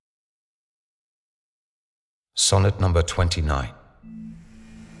Sonnet number 29.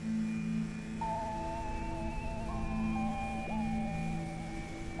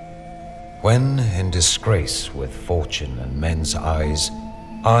 When in disgrace with fortune and men's eyes,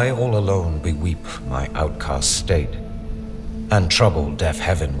 I all alone beweep my outcast state, and trouble deaf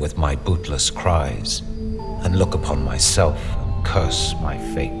heaven with my bootless cries, and look upon myself and curse my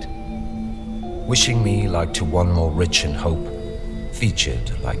fate, wishing me like to one more rich in hope,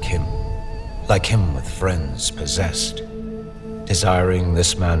 featured like him with friends possessed, desiring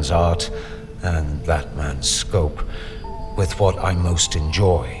this man's art and that man's scope, with what I most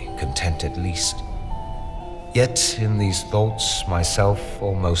enjoy, contented least. Yet in these thoughts myself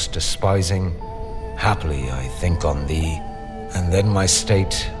almost despising, haply I think on thee, and then my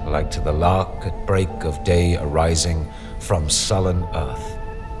state, like to the lark at break of day arising from sullen earth,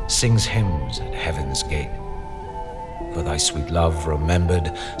 sings hymns at heaven's gate. For thy sweet love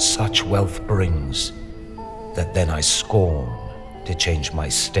remembered such wealth brings, that then I scorn to change my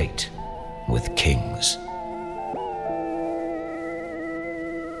state with kings.